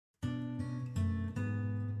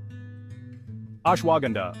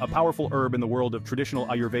Ashwagandha, a powerful herb in the world of traditional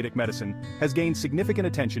Ayurvedic medicine, has gained significant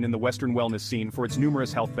attention in the Western wellness scene for its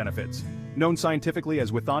numerous health benefits. Known scientifically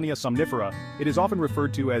as Withania somnifera, it is often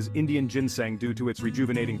referred to as Indian ginseng due to its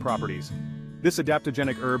rejuvenating properties. This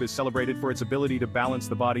adaptogenic herb is celebrated for its ability to balance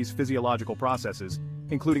the body's physiological processes,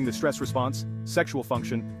 including the stress response, sexual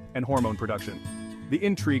function, and hormone production. The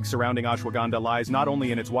intrigue surrounding ashwagandha lies not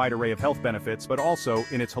only in its wide array of health benefits but also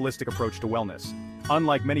in its holistic approach to wellness.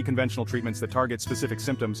 Unlike many conventional treatments that target specific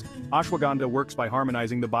symptoms, ashwagandha works by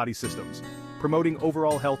harmonizing the body's systems, promoting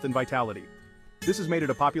overall health and vitality. This has made it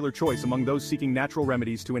a popular choice among those seeking natural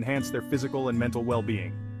remedies to enhance their physical and mental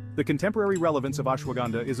well-being. The contemporary relevance of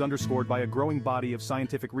ashwagandha is underscored by a growing body of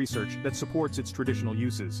scientific research that supports its traditional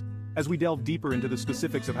uses. As we delve deeper into the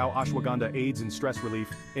specifics of how ashwagandha aids in stress relief,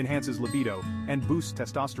 enhances libido, and boosts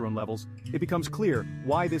testosterone levels, it becomes clear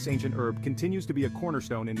why this ancient herb continues to be a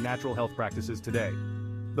cornerstone in natural health practices today.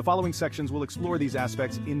 The following sections will explore these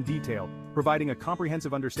aspects in detail, providing a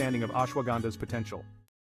comprehensive understanding of ashwagandha's potential.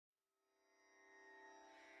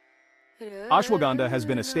 Ashwagandha has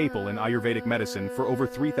been a staple in Ayurvedic medicine for over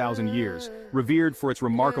 3,000 years, revered for its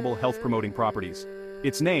remarkable health-promoting properties.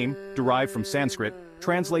 Its name, derived from Sanskrit,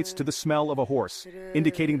 translates to the smell of a horse,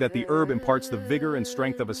 indicating that the herb imparts the vigor and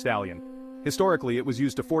strength of a stallion. Historically, it was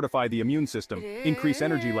used to fortify the immune system, increase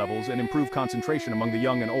energy levels, and improve concentration among the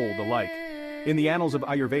young and old alike. In the annals of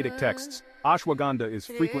Ayurvedic texts, ashwagandha is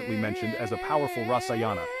frequently mentioned as a powerful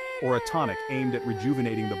rasayana, or a tonic aimed at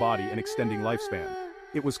rejuvenating the body and extending lifespan.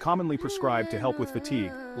 It was commonly prescribed to help with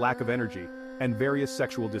fatigue, lack of energy, and various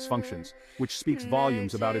sexual dysfunctions, which speaks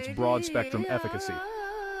volumes about its broad-spectrum efficacy.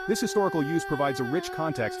 This historical use provides a rich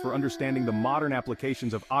context for understanding the modern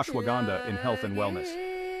applications of ashwagandha in health and wellness.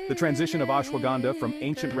 The transition of ashwagandha from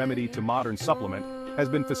ancient remedy to modern supplement has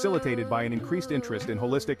been facilitated by an increased interest in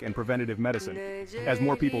holistic and preventative medicine. As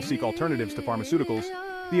more people seek alternatives to pharmaceuticals,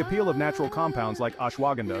 the appeal of natural compounds like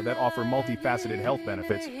ashwagandha that offer multifaceted health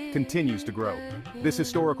benefits continues to grow. This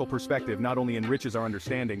historical perspective not only enriches our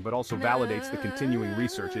understanding but also validates the continuing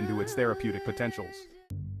research into its therapeutic potentials.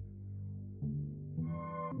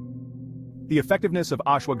 The effectiveness of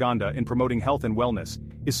ashwagandha in promoting health and wellness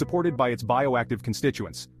is supported by its bioactive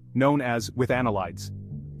constituents, known as withanolides.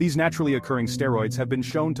 These naturally occurring steroids have been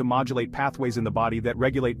shown to modulate pathways in the body that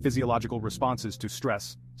regulate physiological responses to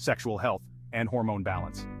stress, sexual health, and hormone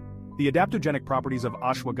balance. The adaptogenic properties of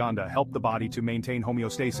ashwagandha help the body to maintain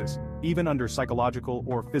homeostasis, even under psychological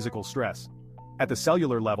or physical stress. At the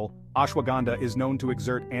cellular level, ashwagandha is known to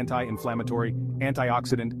exert anti-inflammatory,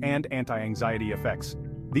 antioxidant, and anti-anxiety effects.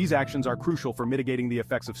 These actions are crucial for mitigating the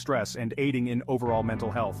effects of stress and aiding in overall mental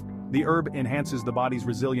health. The herb enhances the body's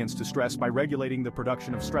resilience to stress by regulating the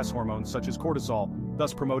production of stress hormones such as cortisol,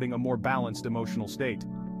 thus promoting a more balanced emotional state.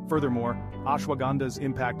 Furthermore, ashwagandha's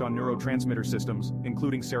impact on neurotransmitter systems,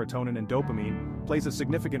 including serotonin and dopamine, plays a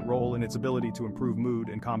significant role in its ability to improve mood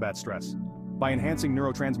and combat stress. By enhancing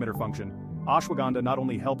neurotransmitter function, ashwagandha not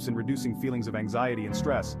only helps in reducing feelings of anxiety and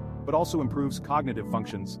stress, but also improves cognitive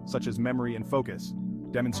functions such as memory and focus,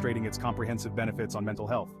 demonstrating its comprehensive benefits on mental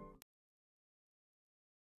health.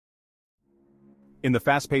 In the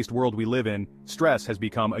fast-paced world we live in, stress has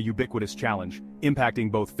become a ubiquitous challenge,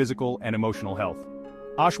 impacting both physical and emotional health.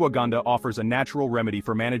 Ashwagandha offers a natural remedy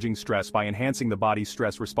for managing stress by enhancing the body's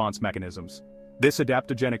stress response mechanisms. This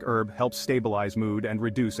adaptogenic herb helps stabilize mood and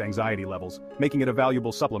reduce anxiety levels, making it a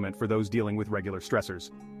valuable supplement for those dealing with regular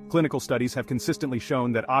stressors. Clinical studies have consistently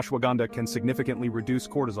shown that ashwagandha can significantly reduce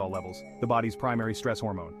cortisol levels, the body's primary stress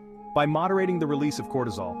hormone. By moderating the release of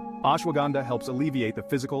cortisol, ashwagandha helps alleviate the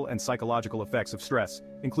physical and psychological effects of stress,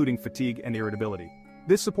 including fatigue and irritability.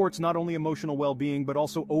 This supports not only emotional well-being but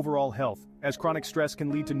also overall health, as chronic stress can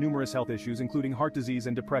lead to numerous health issues including heart disease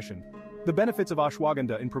and depression. The benefits of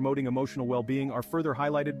ashwagandha in promoting emotional well-being are further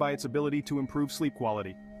highlighted by its ability to improve sleep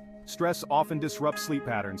quality. Stress often disrupts sleep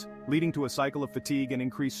patterns, leading to a cycle of fatigue and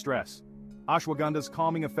increased stress. Ashwagandha's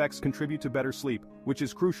calming effects contribute to better sleep, which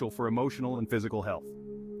is crucial for emotional and physical health.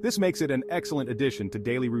 This makes it an excellent addition to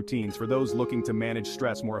daily routines for those looking to manage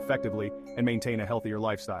stress more effectively and maintain a healthier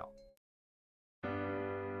lifestyle.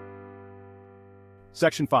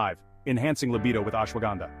 Section 5. Enhancing libido with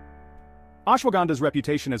ashwagandha. Ashwagandha's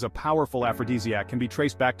reputation as a powerful aphrodisiac can be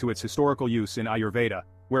traced back to its historical use in Ayurveda,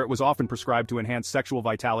 where it was often prescribed to enhance sexual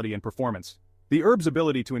vitality and performance. The herb's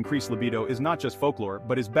ability to increase libido is not just folklore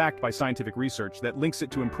but is backed by scientific research that links it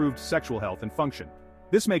to improved sexual health and function.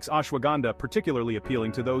 This makes ashwagandha particularly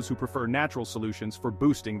appealing to those who prefer natural solutions for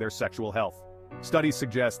boosting their sexual health. Studies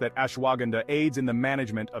suggest that ashwagandha aids in the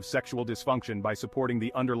management of sexual dysfunction by supporting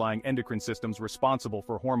the underlying endocrine systems responsible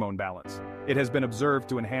for hormone balance. It has been observed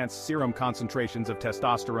to enhance serum concentrations of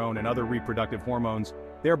testosterone and other reproductive hormones,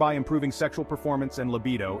 thereby improving sexual performance and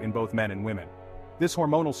libido in both men and women. This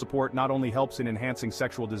hormonal support not only helps in enhancing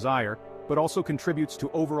sexual desire, but also contributes to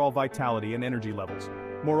overall vitality and energy levels.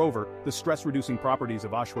 Moreover, the stress-reducing properties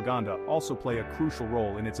of ashwagandha also play a crucial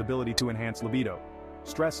role in its ability to enhance libido.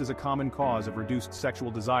 Stress is a common cause of reduced sexual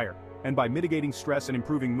desire, and by mitigating stress and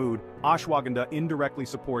improving mood, ashwagandha indirectly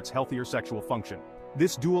supports healthier sexual function.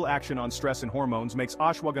 This dual action on stress and hormones makes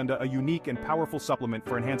ashwagandha a unique and powerful supplement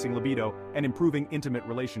for enhancing libido and improving intimate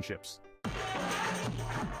relationships.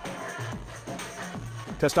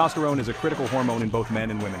 Testosterone is a critical hormone in both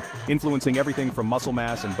men and women, influencing everything from muscle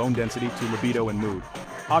mass and bone density to libido and mood.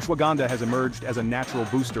 Ashwagandha has emerged as a natural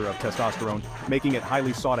booster of testosterone, making it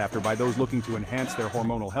highly sought after by those looking to enhance their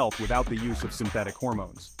hormonal health without the use of synthetic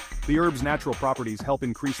hormones. The herb's natural properties help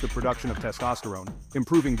increase the production of testosterone,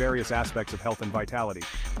 improving various aspects of health and vitality.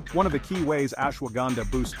 One of the key ways ashwagandha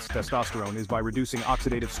boosts testosterone is by reducing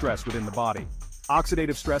oxidative stress within the body.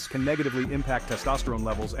 Oxidative stress can negatively impact testosterone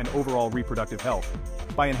levels and overall reproductive health.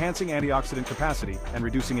 By enhancing antioxidant capacity and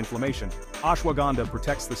reducing inflammation, ashwagandha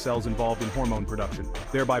protects the cells involved in hormone production,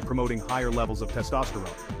 thereby promoting higher levels of testosterone.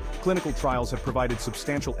 Clinical trials have provided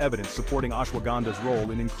substantial evidence supporting ashwagandha's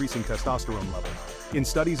role in increasing testosterone levels. In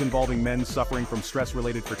studies involving men suffering from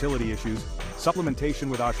stress-related fertility issues, supplementation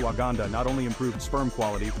with ashwagandha not only improved sperm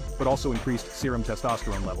quality, but also increased serum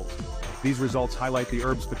testosterone levels. These results highlight the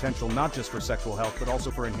herb's potential not just for sexual health but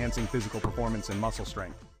also for enhancing physical performance and muscle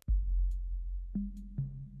strength.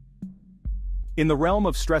 In the realm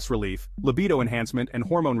of stress relief, libido enhancement and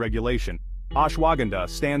hormone regulation, ashwagandha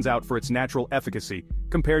stands out for its natural efficacy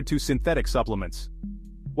compared to synthetic supplements.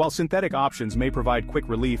 While synthetic options may provide quick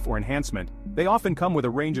relief or enhancement, they often come with a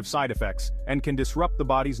range of side effects and can disrupt the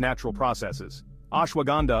body's natural processes.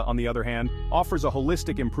 Ashwagandha, on the other hand, offers a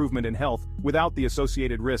holistic improvement in health without the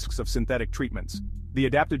associated risks of synthetic treatments. The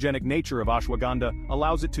adaptogenic nature of ashwagandha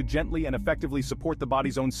allows it to gently and effectively support the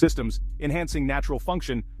body's own systems, enhancing natural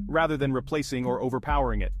function rather than replacing or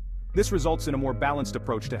overpowering it. This results in a more balanced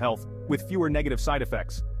approach to health, with fewer negative side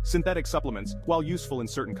effects. Synthetic supplements, while useful in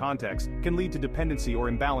certain contexts, can lead to dependency or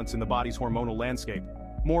imbalance in the body's hormonal landscape.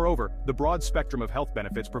 Moreover, the broad spectrum of health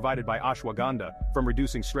benefits provided by ashwagandha, from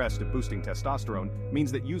reducing stress to boosting testosterone,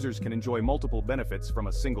 means that users can enjoy multiple benefits from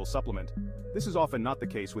a single supplement. This is often not the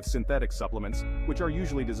case with synthetic supplements, which are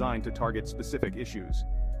usually designed to target specific issues.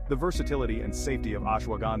 The versatility and safety of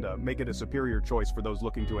ashwagandha make it a superior choice for those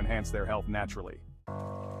looking to enhance their health naturally.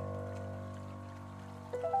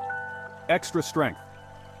 Extra strength.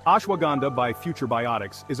 Ashwagandha by Future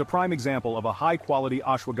Biotics is a prime example of a high-quality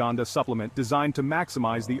ashwagandha supplement designed to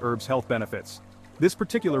maximize the herb's health benefits. This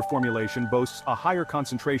particular formulation boasts a higher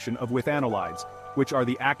concentration of withanolides, which are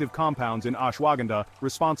the active compounds in ashwagandha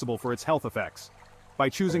responsible for its health effects. By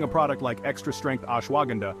choosing a product like Extra Strength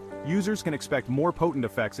Ashwagandha, users can expect more potent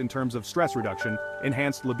effects in terms of stress reduction,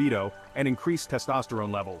 enhanced libido, and increased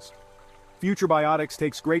testosterone levels. Future Biotics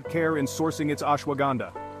takes great care in sourcing its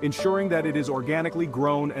ashwagandha, ensuring that it is organically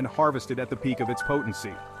grown and harvested at the peak of its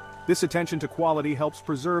potency. This attention to quality helps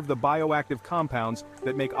preserve the bioactive compounds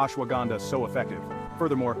that make ashwagandha so effective.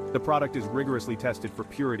 Furthermore, the product is rigorously tested for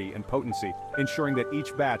purity and potency, ensuring that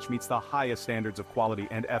each batch meets the highest standards of quality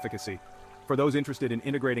and efficacy. For those interested in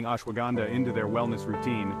integrating ashwagandha into their wellness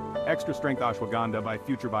routine, Extra Strength Ashwagandha by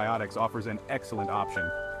Future Biotics offers an excellent option.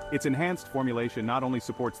 Its enhanced formulation not only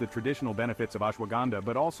supports the traditional benefits of ashwagandha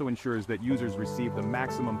but also ensures that users receive the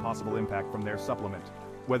maximum possible impact from their supplement.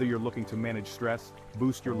 Whether you're looking to manage stress,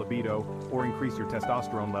 boost your libido, or increase your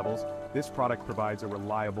testosterone levels, this product provides a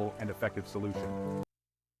reliable and effective solution.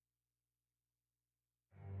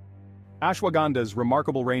 Ashwagandha's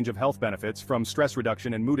remarkable range of health benefits, from stress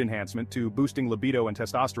reduction and mood enhancement to boosting libido and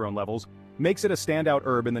testosterone levels, makes it a standout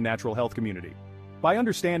herb in the natural health community. By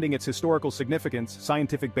understanding its historical significance,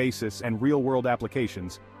 scientific basis, and real-world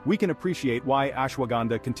applications, we can appreciate why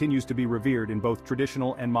ashwagandha continues to be revered in both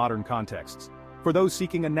traditional and modern contexts. For those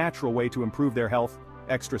seeking a natural way to improve their health,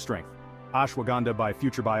 Extra Strength Ashwagandha by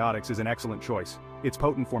Future Biotics is an excellent choice. Its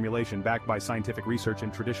potent formulation, backed by scientific research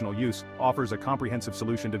and traditional use, offers a comprehensive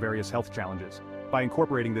solution to various health challenges. By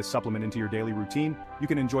incorporating this supplement into your daily routine, you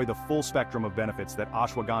can enjoy the full spectrum of benefits that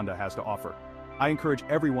ashwagandha has to offer. I encourage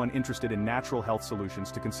everyone interested in natural health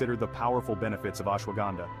solutions to consider the powerful benefits of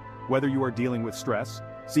ashwagandha. Whether you are dealing with stress,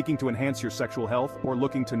 seeking to enhance your sexual health, or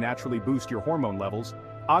looking to naturally boost your hormone levels,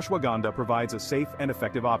 ashwagandha provides a safe and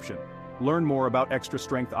effective option. Learn more about Extra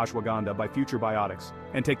Strength Ashwagandha by Future Biotics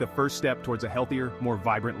and take the first step towards a healthier, more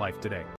vibrant life today.